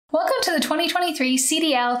Welcome to the 2023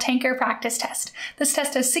 CDL Tanker Practice Test. This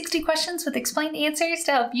test has 60 questions with explained answers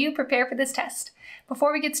to help you prepare for this test.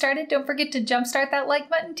 Before we get started, don't forget to jumpstart that like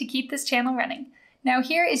button to keep this channel running. Now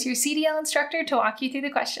here is your CDL instructor to walk you through the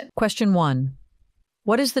question. Question 1.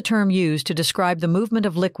 What is the term used to describe the movement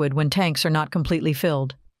of liquid when tanks are not completely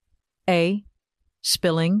filled? A.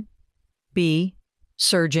 Spilling. B.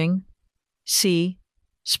 Surging. C.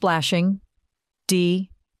 Splashing. D.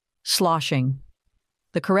 Sloshing.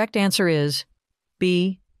 The correct answer is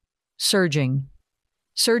B. Surging.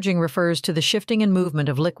 Surging refers to the shifting and movement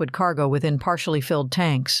of liquid cargo within partially filled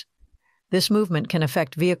tanks. This movement can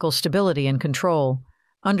affect vehicle stability and control,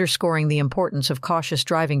 underscoring the importance of cautious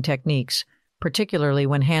driving techniques, particularly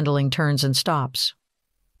when handling turns and stops.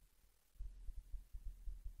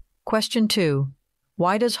 Question 2.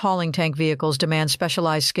 Why does hauling tank vehicles demand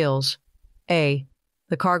specialized skills? A.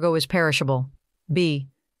 The cargo is perishable. B.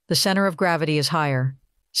 The center of gravity is higher.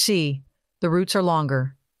 C. The routes are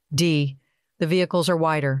longer. D. The vehicles are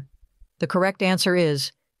wider. The correct answer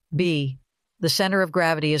is B. The center of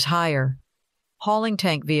gravity is higher. Hauling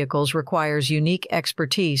tank vehicles requires unique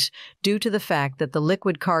expertise due to the fact that the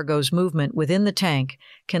liquid cargo's movement within the tank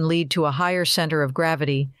can lead to a higher center of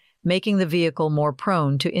gravity, making the vehicle more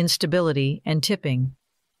prone to instability and tipping.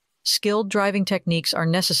 Skilled driving techniques are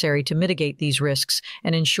necessary to mitigate these risks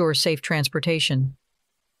and ensure safe transportation.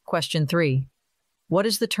 Question 3. What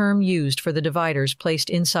is the term used for the dividers placed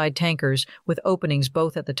inside tankers with openings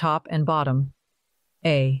both at the top and bottom?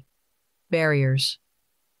 A. Barriers.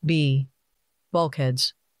 B.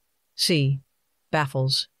 Bulkheads. C.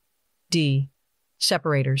 Baffles. D.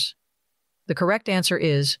 Separators. The correct answer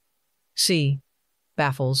is C.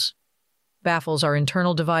 Baffles. Baffles are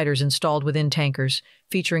internal dividers installed within tankers,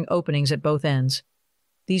 featuring openings at both ends.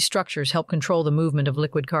 These structures help control the movement of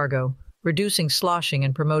liquid cargo, reducing sloshing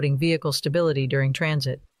and promoting vehicle stability during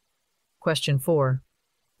transit. Question 4.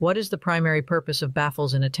 What is the primary purpose of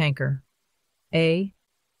baffles in a tanker? A.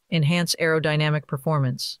 Enhance aerodynamic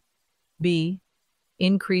performance. B.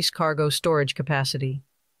 Increase cargo storage capacity.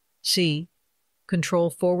 C. Control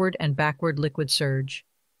forward and backward liquid surge.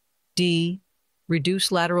 D.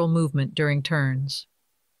 Reduce lateral movement during turns.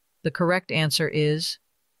 The correct answer is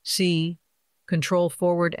C. Control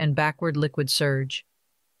forward and backward liquid surge.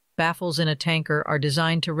 Baffles in a tanker are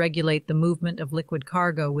designed to regulate the movement of liquid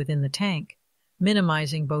cargo within the tank,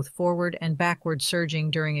 minimizing both forward and backward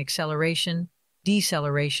surging during acceleration,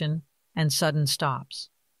 deceleration, and sudden stops.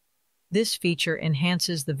 This feature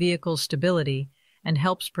enhances the vehicle's stability and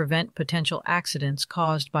helps prevent potential accidents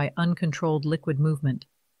caused by uncontrolled liquid movement.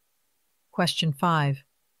 Question 5.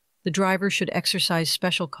 The driver should exercise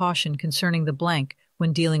special caution concerning the blank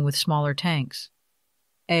when dealing with smaller tanks.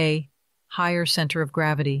 A. Higher center of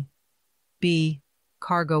gravity. B.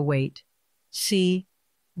 Cargo weight. C.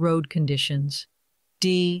 Road conditions.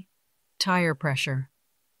 D. Tire pressure.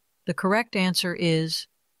 The correct answer is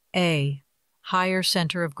A. Higher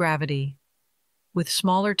center of gravity. With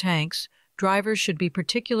smaller tanks, drivers should be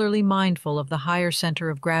particularly mindful of the higher center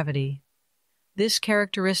of gravity. This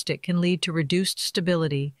characteristic can lead to reduced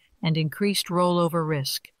stability and increased rollover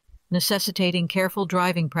risk, necessitating careful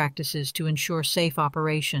driving practices to ensure safe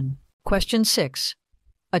operation. Question 6.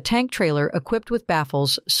 A tank trailer equipped with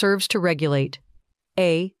baffles serves to regulate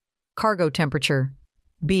A. Cargo temperature.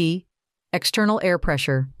 B. External air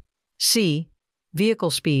pressure. C. Vehicle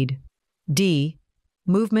speed. D.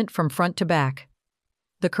 Movement from front to back.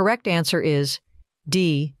 The correct answer is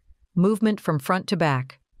D. Movement from front to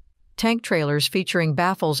back. Tank trailers featuring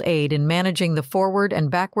baffles aid in managing the forward and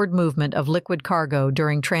backward movement of liquid cargo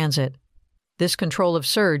during transit. This control of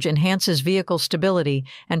surge enhances vehicle stability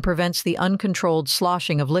and prevents the uncontrolled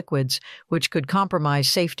sloshing of liquids, which could compromise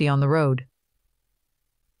safety on the road.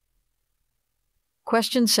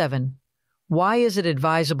 Question 7. Why is it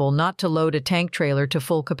advisable not to load a tank trailer to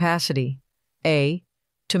full capacity? A.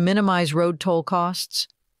 To minimize road toll costs.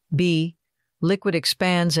 B. Liquid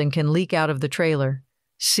expands and can leak out of the trailer.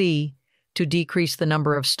 C. To decrease the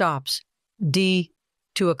number of stops. D.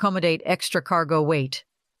 To accommodate extra cargo weight.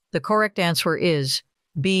 The correct answer is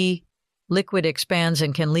B. Liquid expands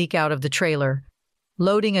and can leak out of the trailer.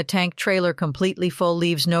 Loading a tank trailer completely full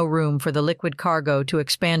leaves no room for the liquid cargo to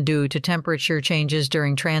expand due to temperature changes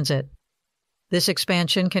during transit. This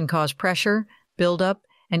expansion can cause pressure, buildup,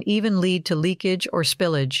 and even lead to leakage or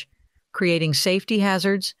spillage, creating safety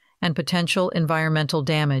hazards and potential environmental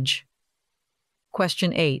damage.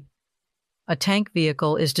 Question 8. A tank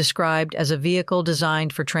vehicle is described as a vehicle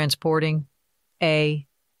designed for transporting A.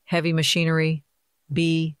 Heavy machinery.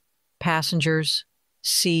 B. Passengers.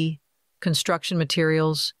 C. Construction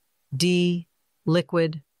materials. D.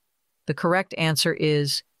 Liquid. The correct answer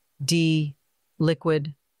is D.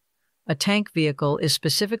 Liquid. A tank vehicle is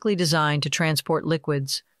specifically designed to transport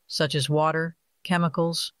liquids, such as water,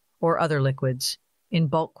 chemicals, or other liquids, in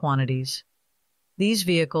bulk quantities. These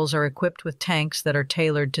vehicles are equipped with tanks that are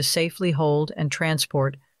tailored to safely hold and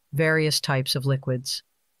transport various types of liquids.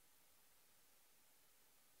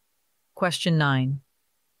 Question 9.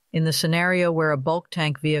 In the scenario where a bulk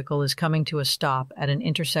tank vehicle is coming to a stop at an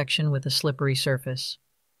intersection with a slippery surface,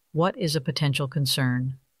 what is a potential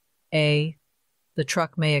concern? A. The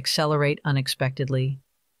truck may accelerate unexpectedly.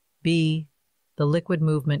 B. The liquid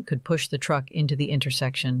movement could push the truck into the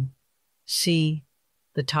intersection. C.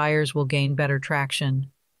 The tires will gain better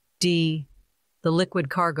traction. D. The liquid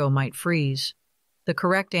cargo might freeze. The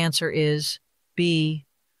correct answer is B.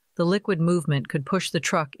 The liquid movement could push the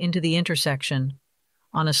truck into the intersection.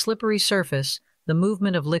 On a slippery surface, the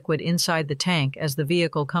movement of liquid inside the tank as the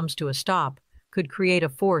vehicle comes to a stop could create a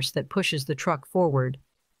force that pushes the truck forward.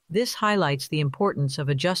 This highlights the importance of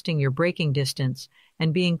adjusting your braking distance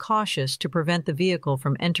and being cautious to prevent the vehicle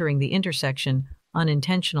from entering the intersection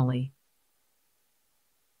unintentionally.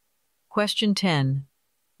 Question 10.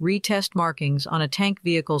 Retest markings on a tank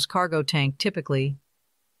vehicle's cargo tank typically: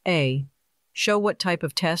 A. Show what type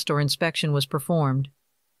of test or inspection was performed.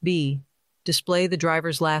 B. Display the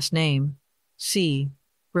driver's last name. C.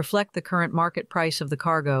 Reflect the current market price of the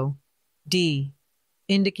cargo. D.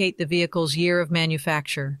 Indicate the vehicle's year of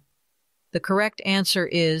manufacture. The correct answer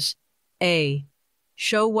is A.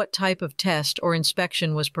 Show what type of test or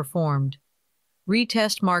inspection was performed.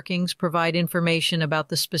 Retest markings provide information about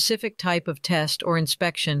the specific type of test or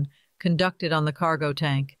inspection conducted on the cargo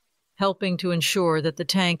tank, helping to ensure that the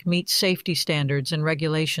tank meets safety standards and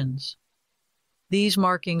regulations. These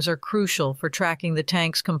markings are crucial for tracking the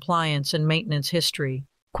tank's compliance and maintenance history.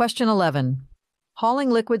 Question 11. Hauling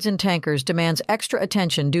liquids in tankers demands extra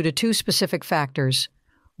attention due to two specific factors.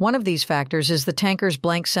 One of these factors is the tanker's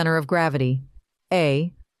blank center of gravity.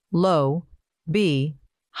 A. Low. B.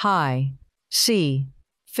 High. C.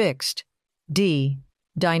 Fixed. D.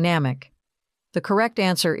 Dynamic. The correct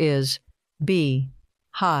answer is B.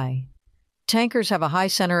 High. Tankers have a high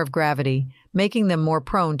center of gravity, making them more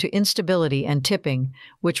prone to instability and tipping,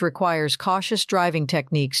 which requires cautious driving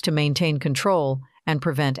techniques to maintain control and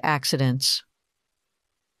prevent accidents.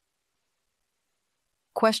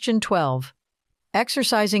 Question 12.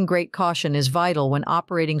 Exercising great caution is vital when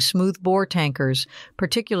operating smooth-bore tankers,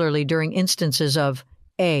 particularly during instances of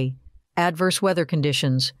A. Adverse weather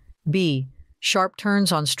conditions. B. Sharp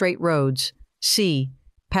turns on straight roads. C.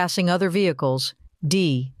 Passing other vehicles.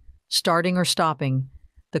 D. Starting or stopping.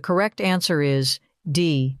 The correct answer is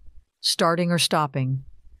D. Starting or stopping.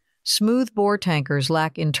 Smooth-bore tankers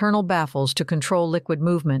lack internal baffles to control liquid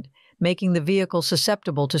movement, making the vehicle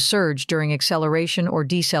susceptible to surge during acceleration or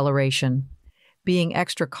deceleration. Being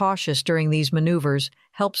extra cautious during these maneuvers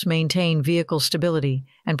helps maintain vehicle stability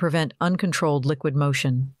and prevent uncontrolled liquid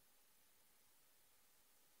motion.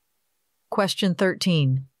 Question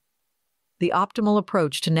 13. The optimal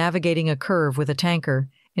approach to navigating a curve with a tanker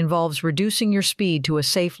involves reducing your speed to a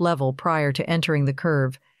safe level prior to entering the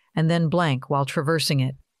curve and then blank while traversing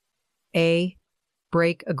it. A.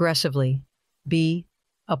 Brake aggressively. B.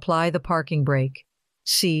 Apply the parking brake.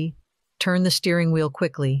 C. Turn the steering wheel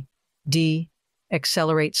quickly. D.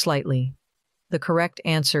 Accelerate slightly. The correct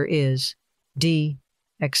answer is D.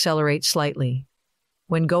 Accelerate slightly.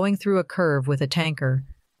 When going through a curve with a tanker,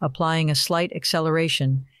 applying a slight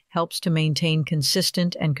acceleration helps to maintain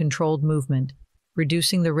consistent and controlled movement,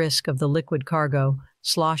 reducing the risk of the liquid cargo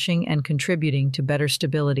sloshing and contributing to better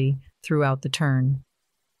stability throughout the turn.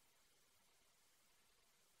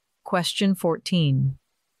 Question 14.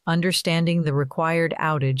 Understanding the required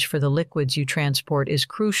outage for the liquids you transport is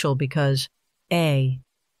crucial because A.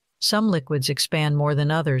 Some liquids expand more than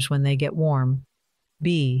others when they get warm.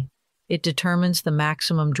 B. It determines the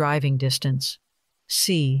maximum driving distance.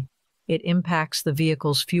 C. It impacts the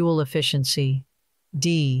vehicle's fuel efficiency.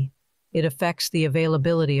 D. It affects the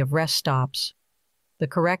availability of rest stops. The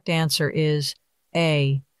correct answer is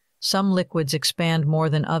A. Some liquids expand more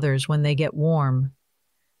than others when they get warm.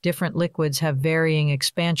 Different liquids have varying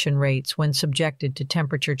expansion rates when subjected to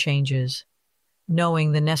temperature changes.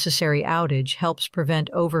 Knowing the necessary outage helps prevent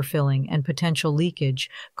overfilling and potential leakage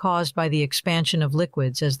caused by the expansion of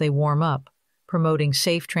liquids as they warm up, promoting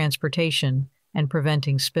safe transportation and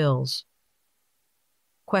preventing spills.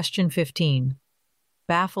 Question 15.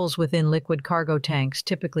 Baffles within liquid cargo tanks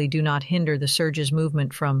typically do not hinder the surge's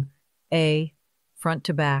movement from A. Front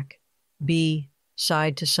to back. B.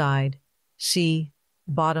 Side to side. C.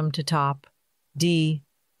 Bottom to top. D.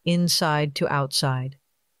 Inside to outside.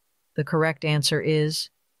 The correct answer is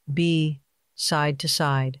B. Side to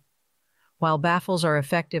side. While baffles are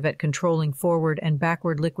effective at controlling forward and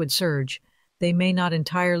backward liquid surge, they may not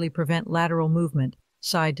entirely prevent lateral movement,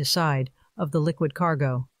 side to side, of the liquid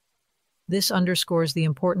cargo. This underscores the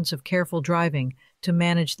importance of careful driving to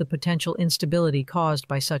manage the potential instability caused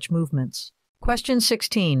by such movements. Question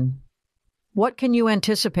 16. What can you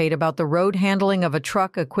anticipate about the road handling of a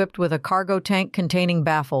truck equipped with a cargo tank containing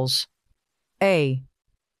baffles? A.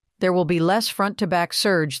 There will be less front-to-back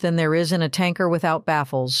surge than there is in a tanker without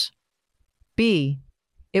baffles. B.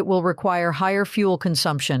 It will require higher fuel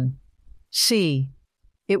consumption. C.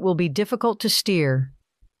 It will be difficult to steer.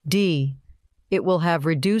 D. It will have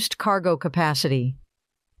reduced cargo capacity.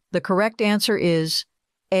 The correct answer is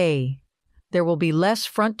A. There will be less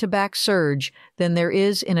front-to-back surge than there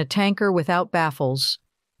is in a tanker without baffles.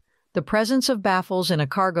 The presence of baffles in a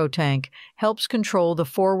cargo tank helps control the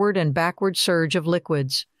forward and backward surge of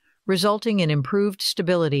liquids, resulting in improved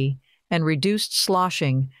stability and reduced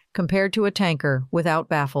sloshing compared to a tanker without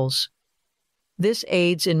baffles. This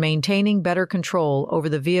aids in maintaining better control over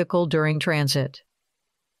the vehicle during transit.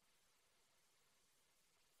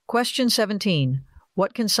 Question 17.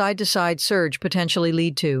 What can side-to-side surge potentially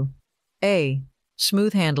lead to? A.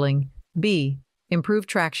 Smooth handling. B. Improved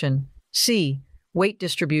traction. C. Weight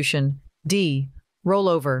distribution. D.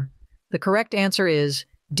 Rollover. The correct answer is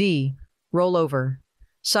D. Rollover.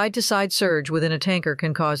 Side-to-side surge within a tanker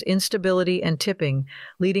can cause instability and tipping,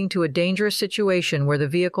 leading to a dangerous situation where the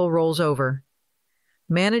vehicle rolls over.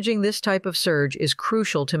 Managing this type of surge is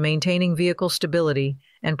crucial to maintaining vehicle stability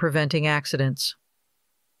and preventing accidents.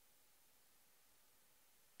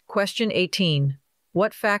 Question 18.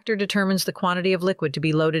 What factor determines the quantity of liquid to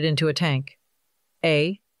be loaded into a tank?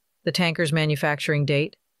 A. The tanker's manufacturing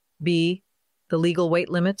date. B. The legal weight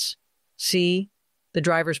limits. C. The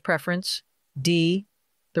driver's preference. D.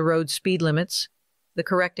 The road speed limits. The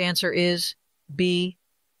correct answer is B.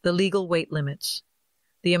 The legal weight limits.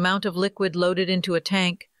 The amount of liquid loaded into a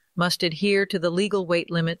tank must adhere to the legal weight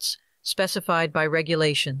limits specified by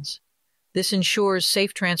regulations. This ensures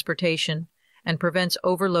safe transportation and prevents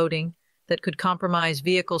overloading that could compromise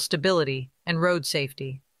vehicle stability and road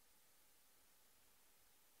safety.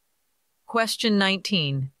 Question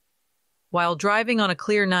 19. While driving on a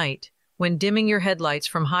clear night, when dimming your headlights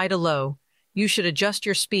from high to low, you should adjust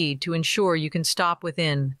your speed to ensure you can stop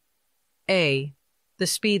within A. The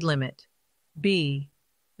speed limit. B.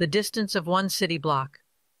 The distance of one city block.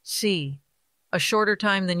 C. A shorter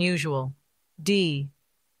time than usual. D.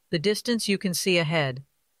 The distance you can see ahead.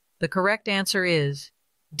 The correct answer is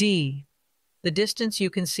D. The distance you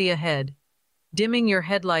can see ahead. Dimming your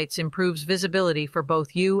headlights improves visibility for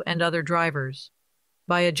both you and other drivers.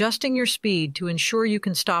 By adjusting your speed to ensure you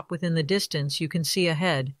can stop within the distance you can see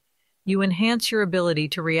ahead, you enhance your ability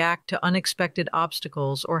to react to unexpected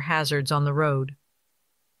obstacles or hazards on the road.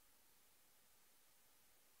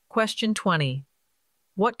 Question 20.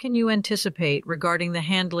 What can you anticipate regarding the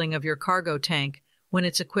handling of your cargo tank when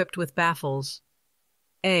it's equipped with baffles?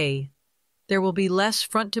 A. There will be less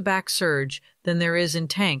front-to-back surge than there is in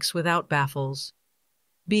tanks without baffles.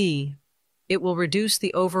 B. It will reduce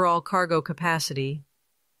the overall cargo capacity.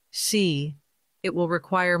 C. It will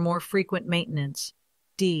require more frequent maintenance.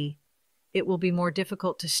 D. It will be more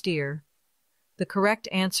difficult to steer. The correct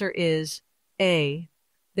answer is A.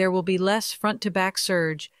 There will be less front-to-back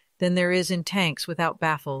surge than there is in tanks without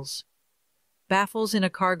baffles. Baffles in a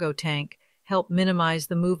cargo tank help minimize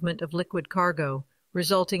the movement of liquid cargo,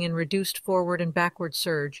 resulting in reduced forward and backward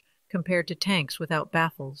surge compared to tanks without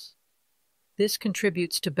baffles. This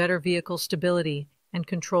contributes to better vehicle stability and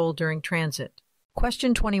control during transit.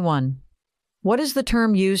 Question 21. What is the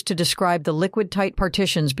term used to describe the liquid-tight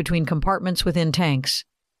partitions between compartments within tanks?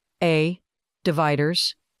 A.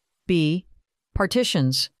 Dividers. B.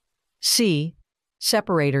 Partitions. C.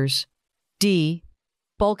 Separators. D.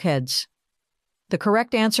 Bulkheads. The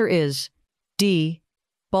correct answer is D.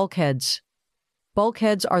 Bulkheads.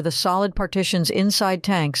 Bulkheads are the solid partitions inside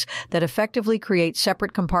tanks that effectively create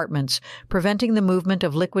separate compartments, preventing the movement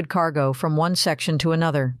of liquid cargo from one section to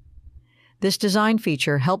another. This design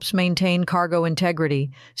feature helps maintain cargo integrity,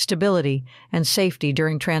 stability, and safety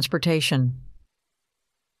during transportation.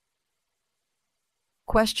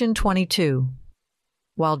 Question 22.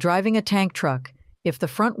 While driving a tank truck, if the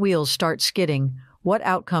front wheels start skidding, what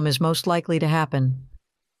outcome is most likely to happen?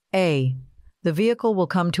 A. The vehicle will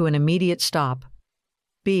come to an immediate stop.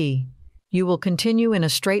 B. You will continue in a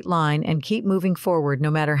straight line and keep moving forward no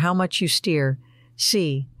matter how much you steer.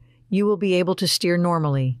 C. You will be able to steer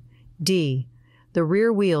normally. D. The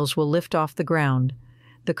rear wheels will lift off the ground.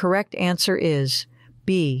 The correct answer is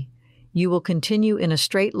B. You will continue in a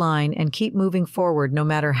straight line and keep moving forward no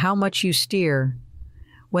matter how much you steer.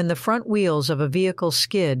 When the front wheels of a vehicle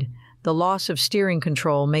skid, the loss of steering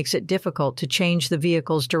control makes it difficult to change the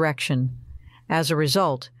vehicle's direction. As a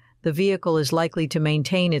result, the vehicle is likely to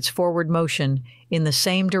maintain its forward motion in the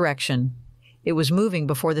same direction it was moving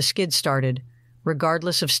before the skid started,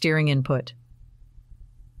 regardless of steering input.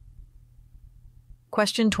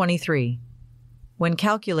 Question 23. When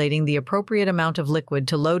calculating the appropriate amount of liquid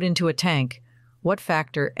to load into a tank, what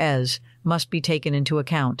factor ES must be taken into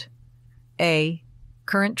account? A.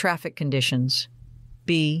 Current traffic conditions.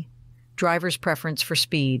 B. Driver's preference for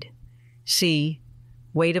speed. C.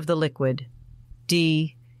 Weight of the liquid.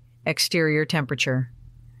 D. Exterior temperature.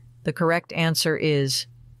 The correct answer is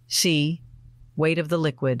C. Weight of the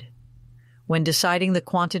liquid. When deciding the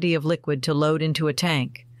quantity of liquid to load into a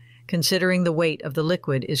tank, considering the weight of the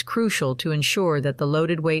liquid is crucial to ensure that the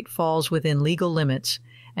loaded weight falls within legal limits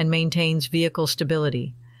and maintains vehicle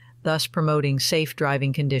stability, thus promoting safe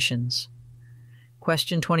driving conditions.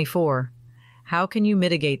 Question 24. How can you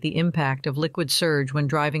mitigate the impact of liquid surge when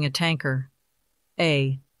driving a tanker?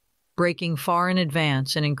 A. Braking far in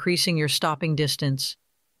advance and increasing your stopping distance.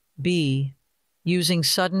 B. Using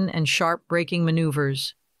sudden and sharp braking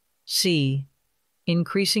maneuvers. C.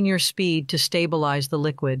 Increasing your speed to stabilize the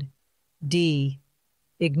liquid. D.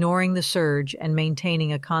 Ignoring the surge and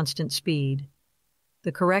maintaining a constant speed.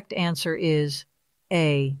 The correct answer is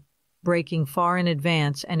A. Braking far in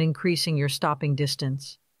advance and increasing your stopping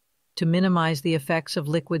distance. To minimize the effects of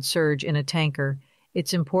liquid surge in a tanker,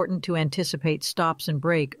 it's important to anticipate stops and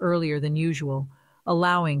brake earlier than usual,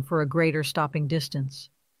 allowing for a greater stopping distance.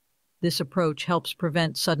 This approach helps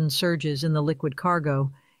prevent sudden surges in the liquid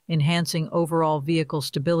cargo, enhancing overall vehicle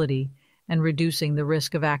stability and reducing the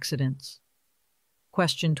risk of accidents.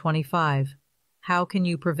 Question 25. How can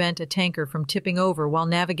you prevent a tanker from tipping over while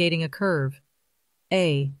navigating a curve?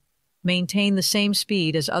 A. Maintain the same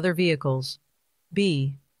speed as other vehicles.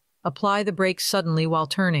 B. Apply the brakes suddenly while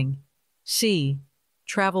turning. C.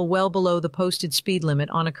 Travel well below the posted speed limit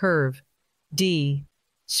on a curve. D.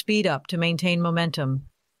 Speed up to maintain momentum.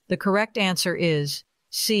 The correct answer is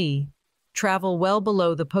C. Travel well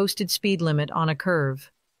below the posted speed limit on a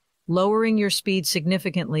curve. Lowering your speed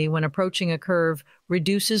significantly when approaching a curve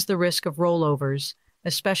reduces the risk of rollovers,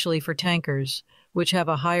 especially for tankers, which have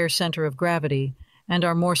a higher center of gravity and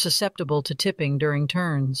are more susceptible to tipping during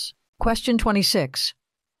turns. Question 26.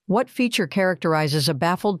 What feature characterizes a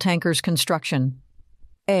baffled tanker's construction?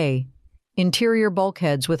 A. Interior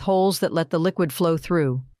bulkheads with holes that let the liquid flow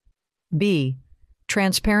through. B.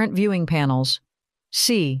 Transparent viewing panels.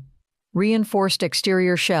 C. Reinforced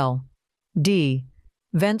exterior shell. D.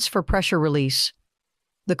 Vents for pressure release.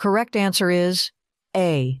 The correct answer is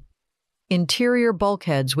A. Interior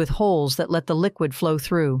bulkheads with holes that let the liquid flow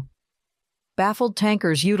through. Baffled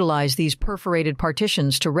tankers utilize these perforated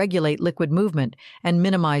partitions to regulate liquid movement and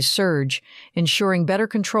minimize surge, ensuring better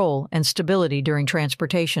control and stability during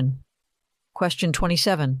transportation. Question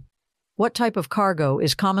 27. What type of cargo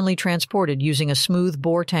is commonly transported using a smooth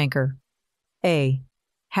bore tanker? A.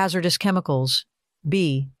 Hazardous chemicals.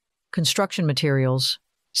 B. Construction materials.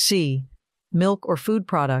 C. Milk or food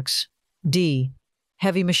products. D.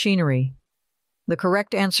 Heavy machinery. The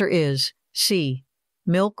correct answer is C.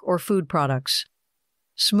 Milk or food products.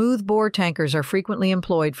 Smooth bore tankers are frequently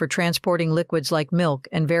employed for transporting liquids like milk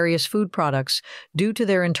and various food products due to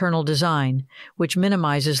their internal design, which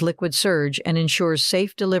minimizes liquid surge and ensures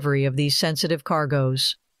safe delivery of these sensitive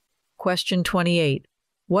cargoes. Question 28.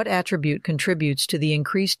 What attribute contributes to the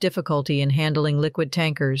increased difficulty in handling liquid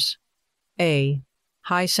tankers? A.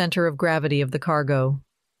 High center of gravity of the cargo.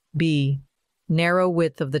 B. Narrow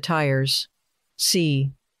width of the tires.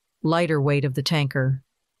 C. Lighter weight of the tanker.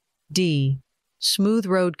 D. Smooth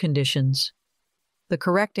road conditions. The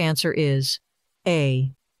correct answer is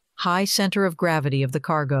A. High center of gravity of the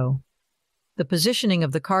cargo. The positioning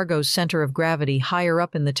of the cargo's center of gravity higher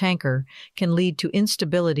up in the tanker can lead to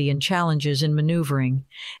instability and challenges in maneuvering,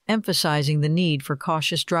 emphasizing the need for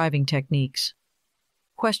cautious driving techniques.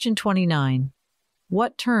 Question 29.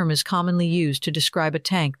 What term is commonly used to describe a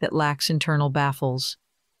tank that lacks internal baffles?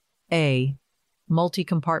 A.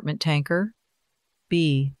 Multi-compartment tanker.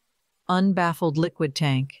 B. Unbaffled liquid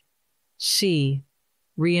tank. C.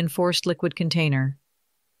 Reinforced liquid container.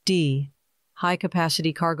 D.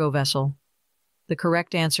 High-capacity cargo vessel. The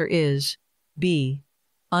correct answer is B.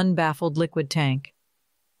 Unbaffled liquid tank.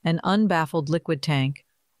 An unbaffled liquid tank,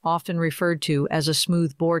 often referred to as a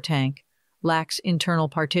smooth bore tank, lacks internal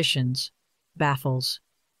partitions, baffles,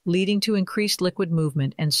 leading to increased liquid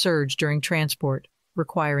movement and surge during transport,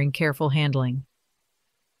 requiring careful handling.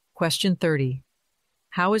 Question 30.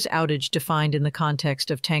 How is outage defined in the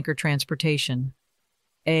context of tanker transportation?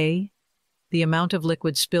 A. the amount of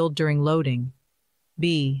liquid spilled during loading.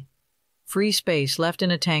 B. Free space left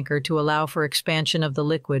in a tanker to allow for expansion of the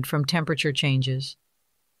liquid from temperature changes.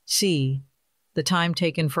 C. The time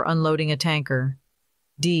taken for unloading a tanker.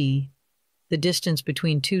 D. The distance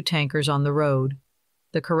between two tankers on the road.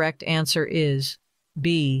 The correct answer is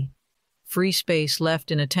B. Free space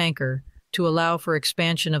left in a tanker to allow for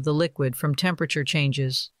expansion of the liquid from temperature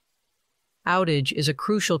changes. Outage is a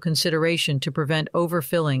crucial consideration to prevent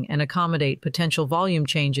overfilling and accommodate potential volume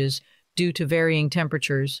changes due to varying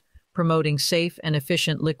temperatures, promoting safe and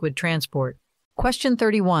efficient liquid transport. Question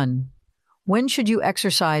 31. When should you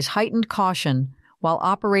exercise heightened caution while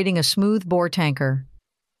operating a smooth bore tanker?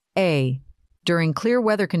 A. During clear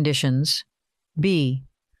weather conditions. B.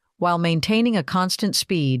 While maintaining a constant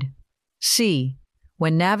speed. C.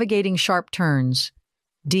 When navigating sharp turns.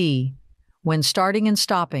 D. When starting and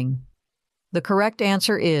stopping. The correct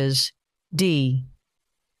answer is D.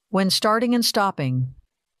 When starting and stopping.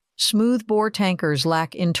 Smooth bore tankers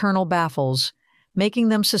lack internal baffles, making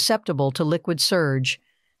them susceptible to liquid surge,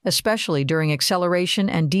 especially during acceleration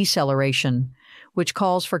and deceleration, which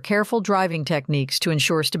calls for careful driving techniques to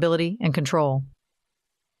ensure stability and control.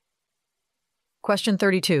 Question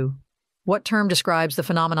 32. What term describes the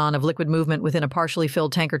phenomenon of liquid movement within a partially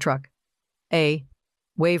filled tanker truck? A.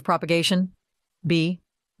 Wave propagation. B.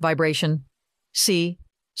 Vibration. C.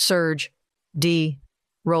 Surge. D.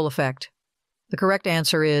 Roll effect. The correct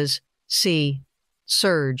answer is C.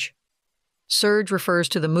 Surge. Surge refers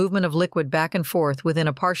to the movement of liquid back and forth within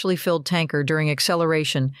a partially filled tanker during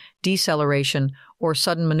acceleration, deceleration, or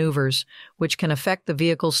sudden maneuvers, which can affect the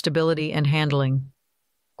vehicle's stability and handling.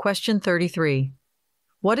 Question 33.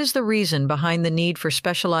 What is the reason behind the need for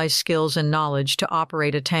specialized skills and knowledge to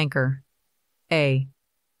operate a tanker? A.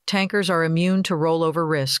 Tankers are immune to rollover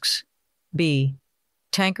risks. B.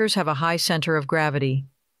 Tankers have a high center of gravity.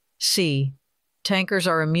 C. Tankers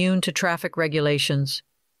are immune to traffic regulations.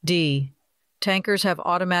 D. Tankers have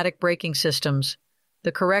automatic braking systems.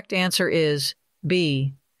 The correct answer is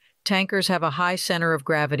B. Tankers have a high center of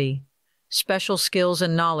gravity. Special skills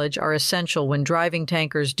and knowledge are essential when driving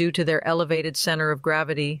tankers due to their elevated center of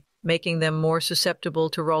gravity, making them more susceptible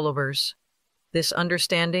to rollovers. This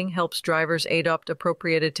understanding helps drivers adopt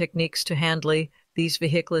appropriate techniques to handle these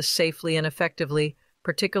vehicles safely and effectively,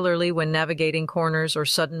 particularly when navigating corners or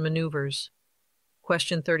sudden maneuvers.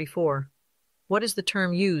 Question 34. What is the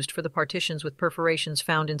term used for the partitions with perforations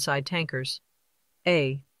found inside tankers?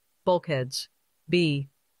 A. Bulkheads. B.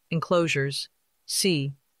 Enclosures.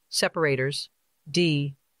 C. Separators.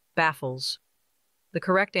 D. Baffles. The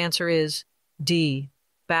correct answer is D.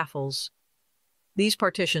 Baffles. These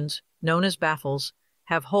partitions, known as baffles,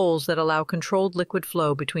 have holes that allow controlled liquid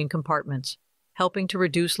flow between compartments, helping to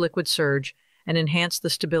reduce liquid surge and enhance the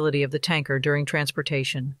stability of the tanker during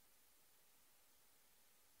transportation.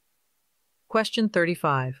 Question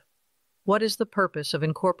 35. What is the purpose of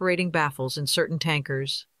incorporating baffles in certain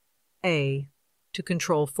tankers? A. To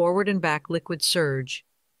control forward and back liquid surge.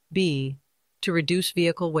 B. To reduce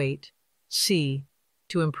vehicle weight. C.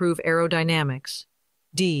 To improve aerodynamics.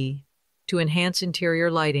 D. To enhance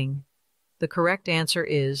interior lighting. The correct answer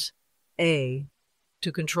is A.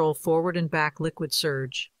 To control forward and back liquid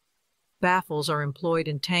surge. Baffles are employed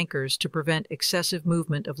in tankers to prevent excessive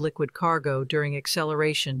movement of liquid cargo during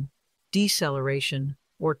acceleration, deceleration,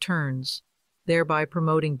 or turns, thereby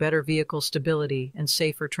promoting better vehicle stability and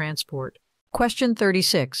safer transport. Question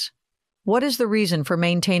 36. What is the reason for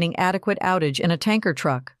maintaining adequate outage in a tanker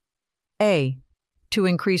truck? A. To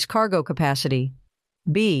increase cargo capacity.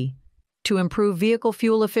 B. To improve vehicle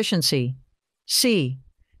fuel efficiency. C.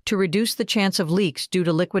 To reduce the chance of leaks due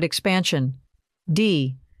to liquid expansion.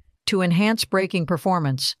 D. To enhance braking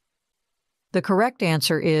performance. The correct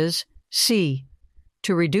answer is C.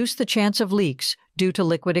 To reduce the chance of leaks due to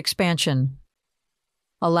liquid expansion.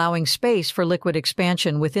 Allowing space for liquid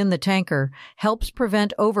expansion within the tanker helps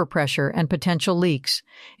prevent overpressure and potential leaks,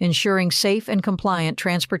 ensuring safe and compliant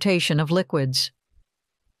transportation of liquids.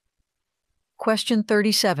 Question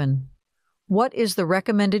 37. What is the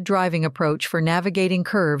recommended driving approach for navigating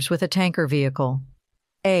curves with a tanker vehicle?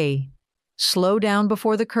 A. Slow down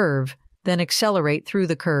before the curve, then accelerate through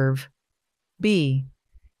the curve. B.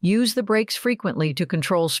 Use the brakes frequently to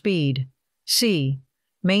control speed. C.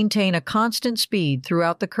 Maintain a constant speed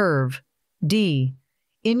throughout the curve. D.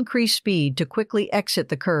 Increase speed to quickly exit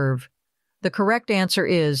the curve. The correct answer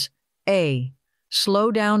is A.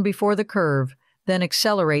 Slow down before the curve, then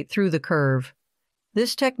accelerate through the curve.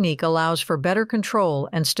 This technique allows for better control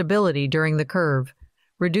and stability during the curve,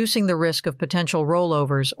 reducing the risk of potential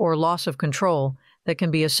rollovers or loss of control that can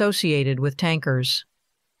be associated with tankers.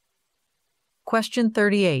 Question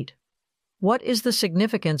 38. What is the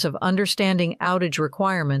significance of understanding outage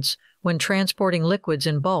requirements when transporting liquids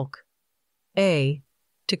in bulk? A.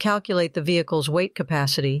 To calculate the vehicle's weight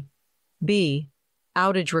capacity. B.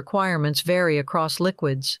 Outage requirements vary across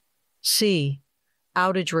liquids. C.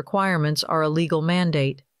 Outage requirements are a legal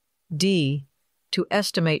mandate. D. To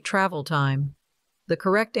estimate travel time. The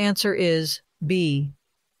correct answer is B.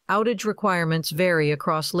 Outage requirements vary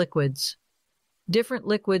across liquids. Different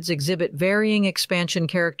liquids exhibit varying expansion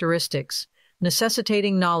characteristics,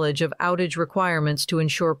 necessitating knowledge of outage requirements to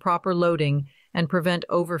ensure proper loading and prevent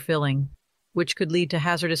overfilling, which could lead to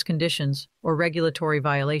hazardous conditions or regulatory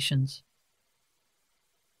violations.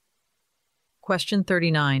 Question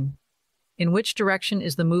 39. In which direction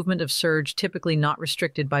is the movement of surge typically not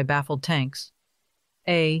restricted by baffled tanks?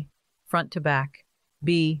 A. Front to back.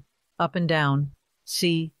 B. Up and down.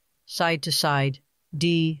 C. Side to side.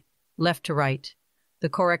 D. Left to right. The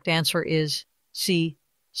correct answer is C.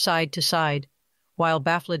 Side to side. While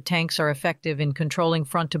baffled tanks are effective in controlling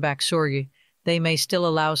front-to-back surge, they may still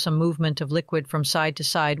allow some movement of liquid from side to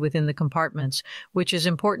side within the compartments, which is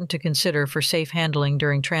important to consider for safe handling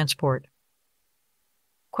during transport.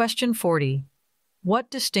 Question 40.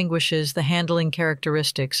 What distinguishes the handling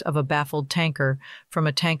characteristics of a baffled tanker from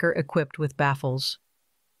a tanker equipped with baffles?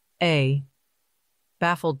 A.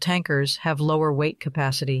 Baffled tankers have lower weight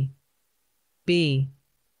capacity. B.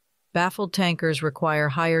 Baffled tankers require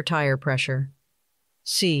higher tire pressure.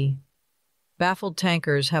 C. Baffled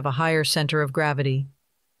tankers have a higher center of gravity.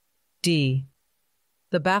 D.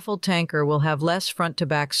 The baffled tanker will have less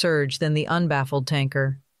front-to-back surge than the unbaffled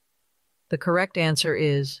tanker. The correct answer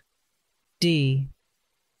is D.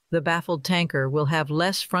 The baffled tanker will have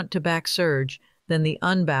less front-to-back surge than the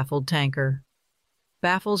unbaffled tanker.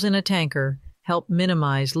 Baffles in a tanker help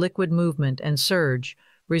minimize liquid movement and surge,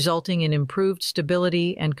 resulting in improved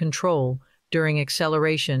stability and control during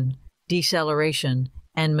acceleration, deceleration,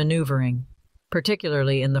 and maneuvering,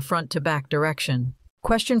 particularly in the front-to-back direction.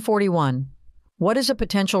 Question 41. What is a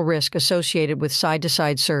potential risk associated with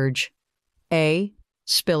side-to-side surge? A.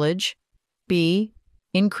 Spillage. B.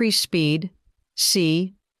 Increased speed.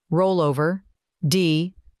 C. Rollover.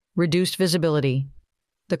 D. Reduced visibility.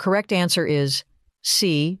 The correct answer is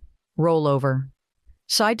C. Rollover.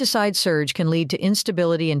 Side-to-side surge can lead to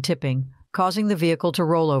instability and tipping, causing the vehicle to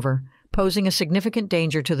roll over, posing a significant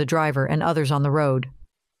danger to the driver and others on the road.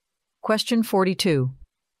 Question 42.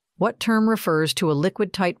 What term refers to a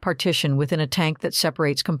liquid-tight partition within a tank that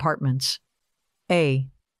separates compartments? A.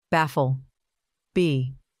 Baffle.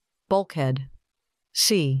 B. Bulkhead.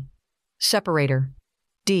 C. Separator.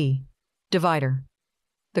 D. Divider.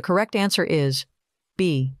 The correct answer is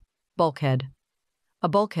B. Bulkhead. A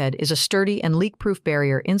bulkhead is a sturdy and leak-proof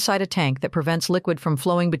barrier inside a tank that prevents liquid from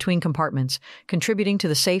flowing between compartments, contributing to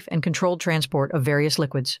the safe and controlled transport of various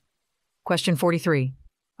liquids. Question 43.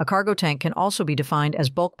 A cargo tank can also be defined as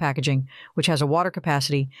bulk packaging, which has a water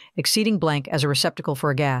capacity exceeding blank as a receptacle for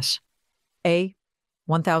a gas. A.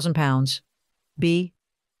 1,000 pounds. B.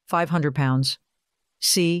 500 pounds.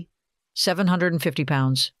 C. 750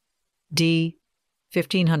 pounds. D.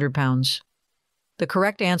 1,500 pounds. The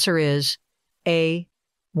correct answer is A.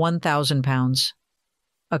 1,000 pounds.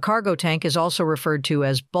 A cargo tank is also referred to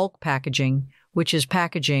as bulk packaging, which is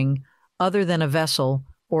packaging other than a vessel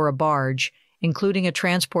or a barge, including a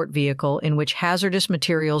transport vehicle in which hazardous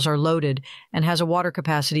materials are loaded and has a water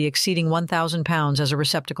capacity exceeding 1,000 pounds as a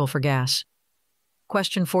receptacle for gas.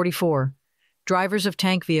 Question 44. Drivers of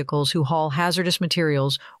tank vehicles who haul hazardous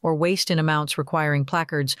materials or waste in amounts requiring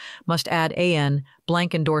placards must add AN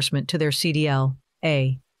blank endorsement to their CDL,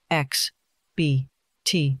 A, X, B,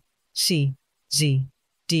 T, C, Z,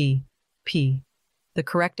 D, P. The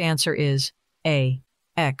correct answer is A,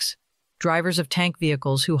 X. Drivers of tank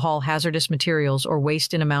vehicles who haul hazardous materials or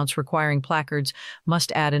waste in amounts requiring placards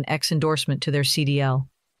must add an X endorsement to their CDL.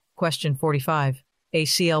 Question 45. A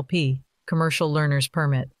CLP, Commercial Learner's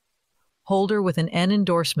Permit. Holder with an N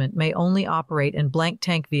endorsement may only operate a blank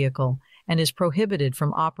tank vehicle and is prohibited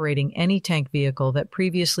from operating any tank vehicle that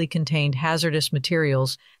previously contained hazardous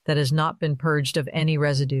materials that has not been purged of any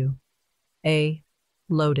residue. A.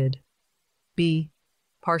 Loaded. B.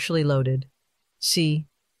 Partially loaded. C.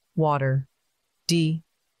 Water. D.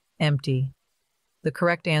 Empty. The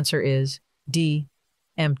correct answer is D.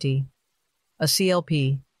 Empty. A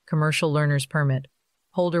CLP, Commercial Learner's Permit.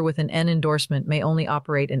 Holder with an N endorsement may only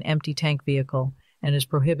operate an empty tank vehicle and is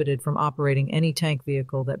prohibited from operating any tank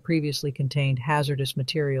vehicle that previously contained hazardous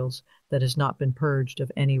materials that has not been purged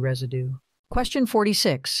of any residue. Question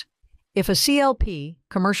 46. If a CLP,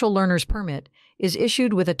 Commercial Learner's Permit, is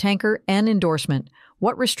issued with a tanker N endorsement,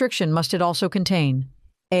 what restriction must it also contain?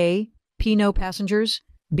 A. P. No passengers.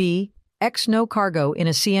 B. X. No cargo in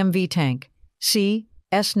a CMV tank. C.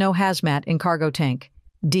 S. No hazmat in cargo tank.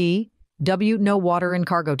 D. W. No water in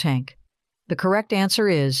cargo tank. The correct answer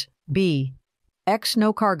is B. X.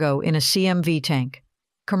 No cargo in a CMV tank.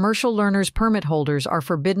 Commercial learners permit holders are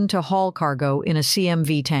forbidden to haul cargo in a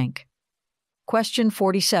CMV tank. Question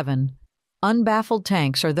 47. Unbaffled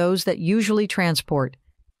tanks are those that usually transport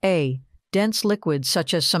A. Dense liquids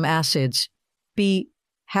such as some acids. B.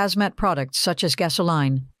 Hazmat products such as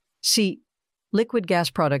gasoline. C. Liquid gas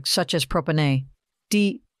products such as propane.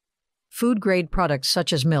 D. Food-grade products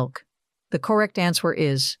such as milk. The correct answer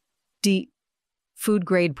is D.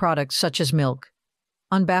 Food-grade products such as milk.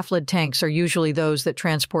 Unbaffled tanks are usually those that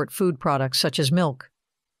transport food products such as milk.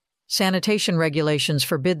 Sanitation regulations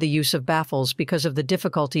forbid the use of baffles because of the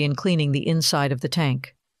difficulty in cleaning the inside of the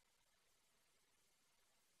tank.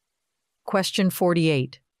 Question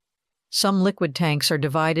 48. Some liquid tanks are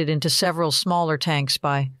divided into several smaller tanks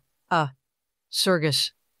by A.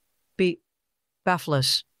 Surgus. B.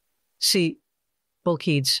 Baffles. C.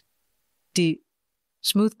 Bulkheads. D.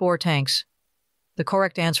 Smoothbore tanks. The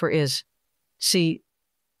correct answer is C.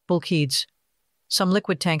 Bulkheads. Some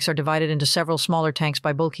liquid tanks are divided into several smaller tanks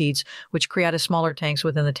by bulkheads, which create smaller tanks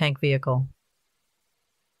within the tank vehicle.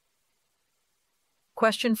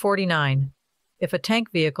 Question 49. If a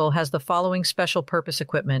tank vehicle has the following special purpose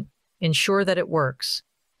equipment, ensure that it works.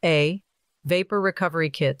 A. Vapor recovery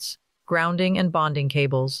kits, grounding and bonding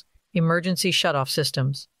cables, emergency shutoff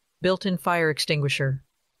systems, built-in fire extinguisher.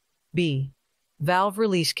 B. Valve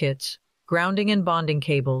release kits, grounding and bonding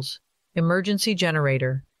cables, emergency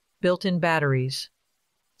generator, built-in batteries.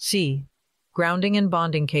 C. Grounding and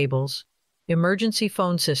bonding cables, emergency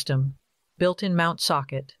phone system, built-in mount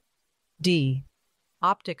socket. D.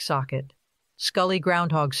 Optic socket, Scully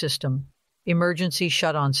groundhog system, emergency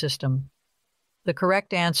shut-on system. The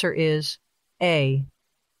correct answer is A.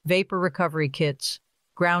 Vapor recovery kits,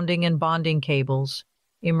 grounding and bonding cables,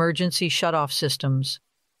 emergency shut-off systems,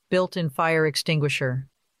 built-in fire extinguisher.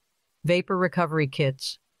 Vapor recovery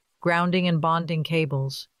kits, grounding and bonding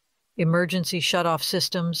cables, emergency shut-off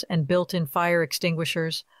systems, and built-in fire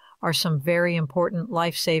extinguishers are some very important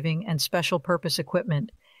life-saving and special-purpose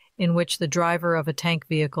equipment in which the driver of a tank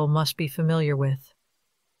vehicle must be familiar with.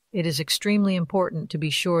 It is extremely important to be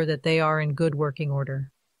sure that they are in good working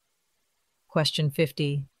order. Question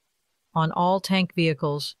 50. On all tank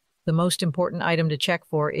vehicles, the most important item to check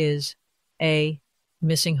for is A.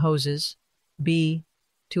 Missing hoses. B.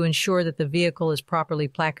 To ensure that the vehicle is properly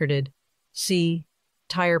placarded. C.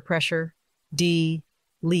 Tire pressure. D.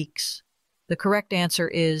 Leaks. The correct answer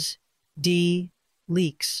is D.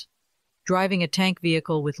 Leaks. Driving a tank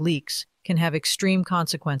vehicle with leaks can have extreme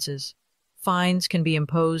consequences. Fines can be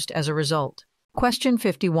imposed as a result. Question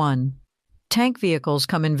 51. Tank vehicles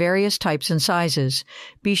come in various types and sizes.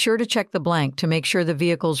 Be sure to check the blank to make sure the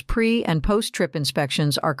vehicle's pre- and post-trip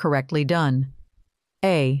inspections are correctly done.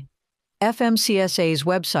 A. FMCSA's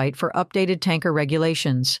website for updated tanker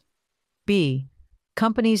regulations. B.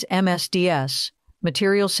 Company's MSDS,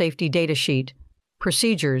 Material Safety Data Sheet,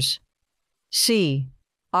 Procedures. C.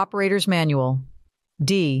 Operator's Manual.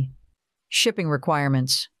 D. Shipping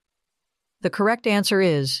Requirements. The correct answer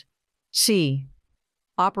is C.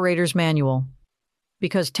 Operator's Manual.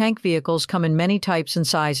 Because tank vehicles come in many types and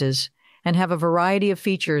sizes and have a variety of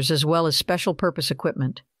features as well as special purpose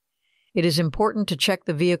equipment, it is important to check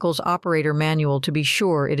the vehicle's operator manual to be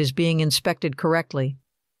sure it is being inspected correctly.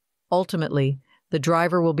 Ultimately, the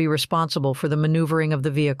driver will be responsible for the maneuvering of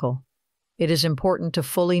the vehicle. It is important to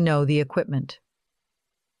fully know the equipment.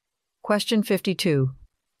 Question 52.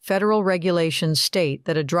 Federal regulations state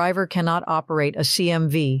that a driver cannot operate a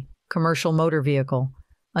CMV, commercial motor vehicle,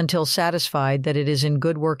 until satisfied that it is in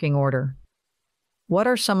good working order. What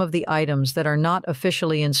are some of the items that are not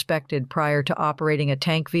officially inspected prior to operating a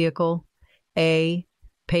tank vehicle? A.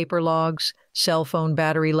 Paper logs, cell phone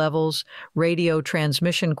battery levels, radio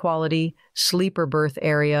transmission quality, sleeper berth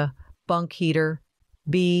area, bunk heater.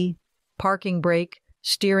 B. Parking brake,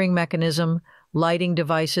 steering mechanism, lighting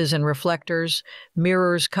devices and reflectors,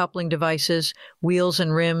 mirrors, coupling devices, wheels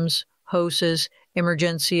and rims, hoses,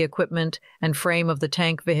 emergency equipment, and frame of the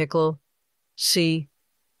tank vehicle. C.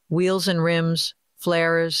 Wheels and rims,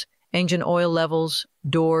 flares, engine oil levels,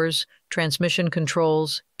 doors, transmission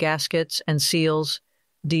controls, gaskets, and seals.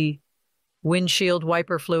 D. Windshield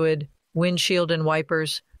wiper fluid, windshield and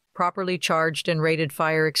wipers, properly charged and rated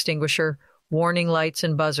fire extinguisher, warning lights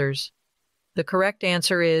and buzzers. The correct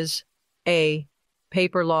answer is A.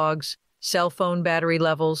 Paper logs, cell phone battery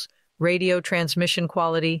levels, radio transmission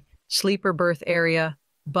quality, sleeper berth area,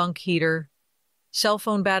 bunk heater. Cell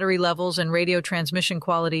phone battery levels and radio transmission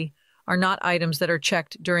quality are not items that are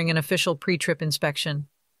checked during an official pre-trip inspection.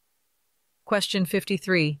 Question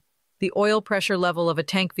 53. The oil pressure level of a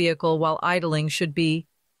tank vehicle while idling should be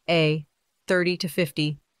A. 30 to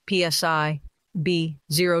 50 psi, B.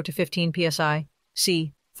 0 to 15 psi,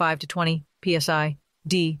 C. 5 to 20 psi,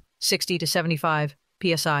 D. 60 to 75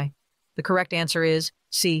 psi. The correct answer is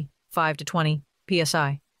C. 5 to 20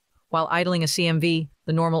 psi. While idling a CMV,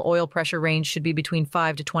 the normal oil pressure range should be between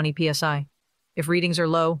 5 to 20 psi. If readings are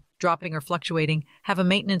low, dropping, or fluctuating, have a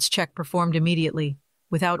maintenance check performed immediately.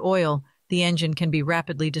 Without oil, the engine can be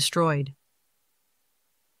rapidly destroyed.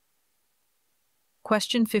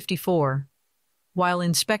 Question 54. While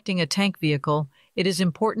inspecting a tank vehicle, it is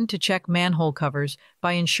important to check manhole covers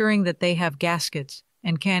by ensuring that they have gaskets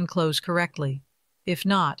and can close correctly. If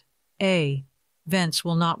not, A. Vents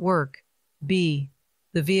will not work. B.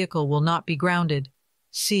 The vehicle will not be grounded.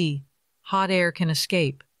 C. Hot air can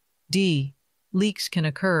escape. D. Leaks can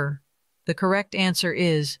occur. The correct answer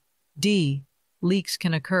is D. Leaks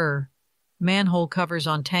can occur. Manhole covers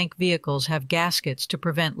on tank vehicles have gaskets to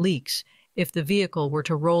prevent leaks if the vehicle were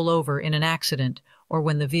to roll over in an accident or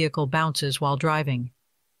when the vehicle bounces while driving.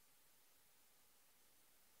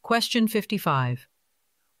 Question 55.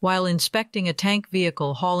 While inspecting a tank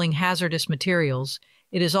vehicle hauling hazardous materials,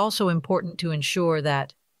 it is also important to ensure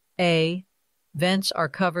that A. Vents are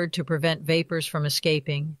covered to prevent vapors from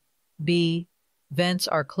escaping. B. Vents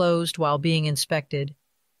are closed while being inspected.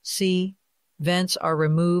 C. Vents are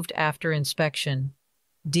removed after inspection.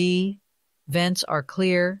 D. Vents are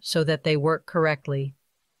clear so that they work correctly.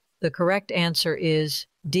 The correct answer is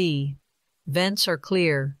D. Vents are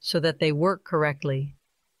clear so that they work correctly.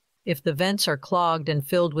 If the vents are clogged and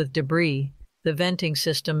filled with debris, the venting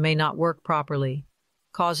system may not work properly,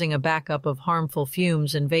 causing a backup of harmful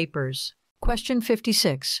fumes and vapors. Question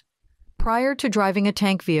 56. Prior to driving a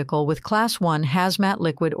tank vehicle with Class 1 hazmat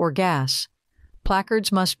liquid or gas,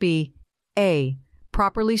 placards must be A.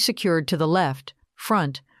 Properly secured to the left,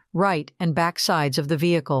 front, right, and back sides of the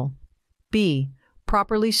vehicle. B.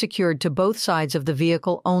 Properly secured to both sides of the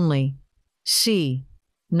vehicle only. C.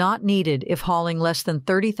 Not needed if hauling less than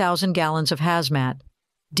 30,000 gallons of hazmat.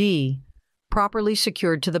 D. Properly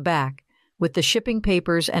secured to the back, with the shipping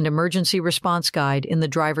papers and emergency response guide in the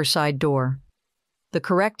driver's side door. The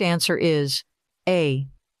correct answer is A.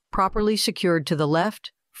 Properly secured to the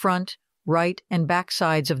left, front, right, and back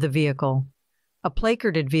sides of the vehicle. A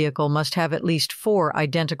placarded vehicle must have at least 4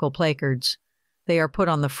 identical placards. They are put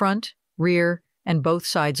on the front, rear, and both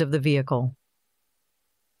sides of the vehicle.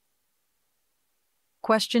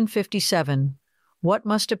 Question 57. What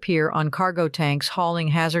must appear on cargo tanks hauling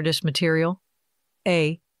hazardous material?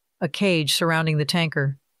 A. A cage surrounding the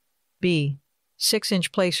tanker. B.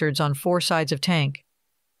 6-inch placards on 4 sides of tank.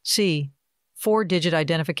 C. 4-digit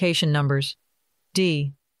identification numbers.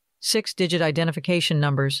 D. 6-digit identification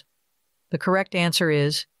numbers. The correct answer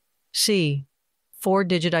is C.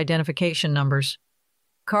 4-digit identification numbers.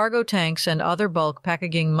 Cargo tanks and other bulk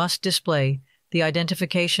packaging must display the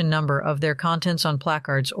identification number of their contents on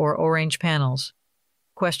placards or orange panels.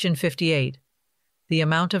 Question 58. The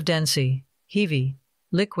amount of density, heavy,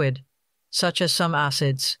 liquid, such as some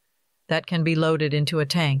acids, that can be loaded into a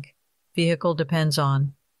tank vehicle depends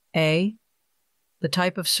on A. The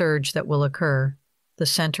type of surge that will occur, the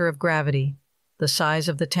center of gravity, the size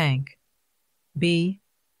of the tank. B.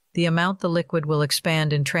 The amount the liquid will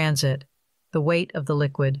expand in transit, the weight of the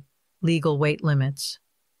liquid, legal weight limits.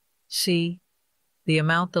 C. The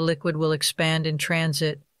amount the liquid will expand in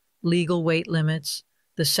transit, legal weight limits,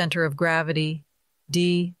 the center of gravity.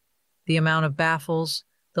 D. The amount of baffles,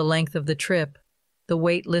 the length of the trip, the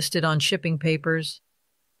weight listed on shipping papers.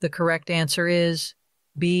 The correct answer is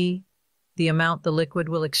B. The amount the liquid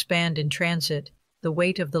will expand in transit, the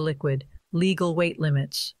weight of the liquid, legal weight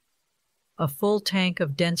limits. A full tank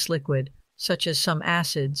of dense liquid, such as some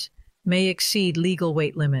acids, may exceed legal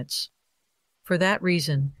weight limits. For that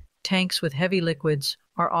reason, tanks with heavy liquids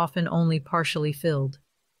are often only partially filled.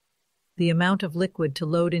 The amount of liquid to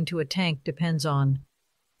load into a tank depends on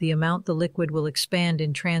the amount the liquid will expand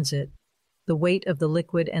in transit, the weight of the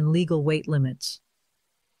liquid and legal weight limits.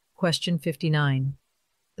 Question 59.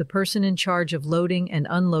 The person in charge of loading and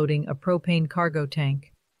unloading a propane cargo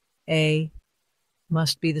tank. A.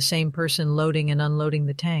 Must be the same person loading and unloading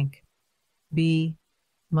the tank. B.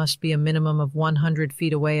 Must be a minimum of 100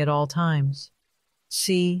 feet away at all times.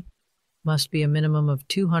 C. Must be a minimum of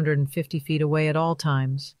 250 feet away at all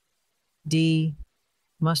times. D.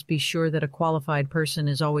 Must be sure that a qualified person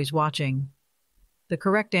is always watching. The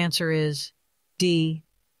correct answer is D.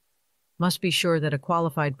 Must be sure that a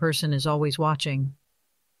qualified person is always watching.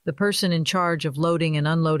 The person in charge of loading and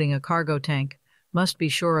unloading a cargo tank must be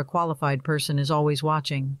sure a qualified person is always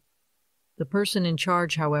watching. The person in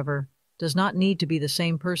charge, however, does not need to be the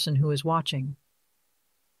same person who is watching.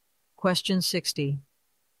 Question 60.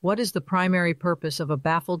 What is the primary purpose of a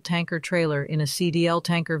baffled tanker trailer in a CDL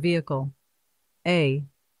tanker vehicle? A.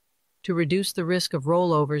 To reduce the risk of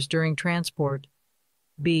rollovers during transport.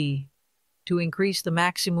 B. To increase the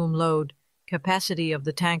maximum load capacity of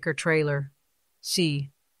the tanker trailer. C.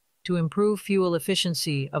 To improve fuel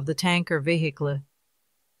efficiency of the tanker vehicle.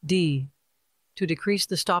 D. To decrease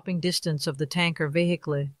the stopping distance of the tanker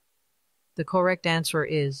vehicle. The correct answer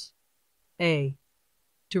is A.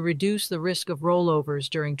 To reduce the risk of rollovers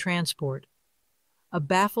during transport. A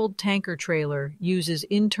baffled tanker trailer uses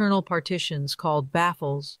internal partitions called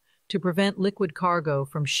baffles to prevent liquid cargo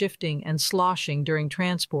from shifting and sloshing during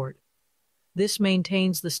transport. This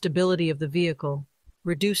maintains the stability of the vehicle,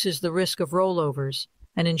 reduces the risk of rollovers,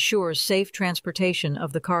 and ensures safe transportation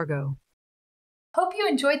of the cargo. Hope you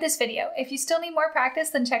enjoyed this video. If you still need more practice,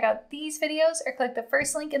 then check out these videos or click the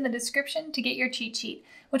first link in the description to get your cheat sheet,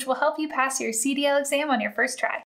 which will help you pass your CDL exam on your first try.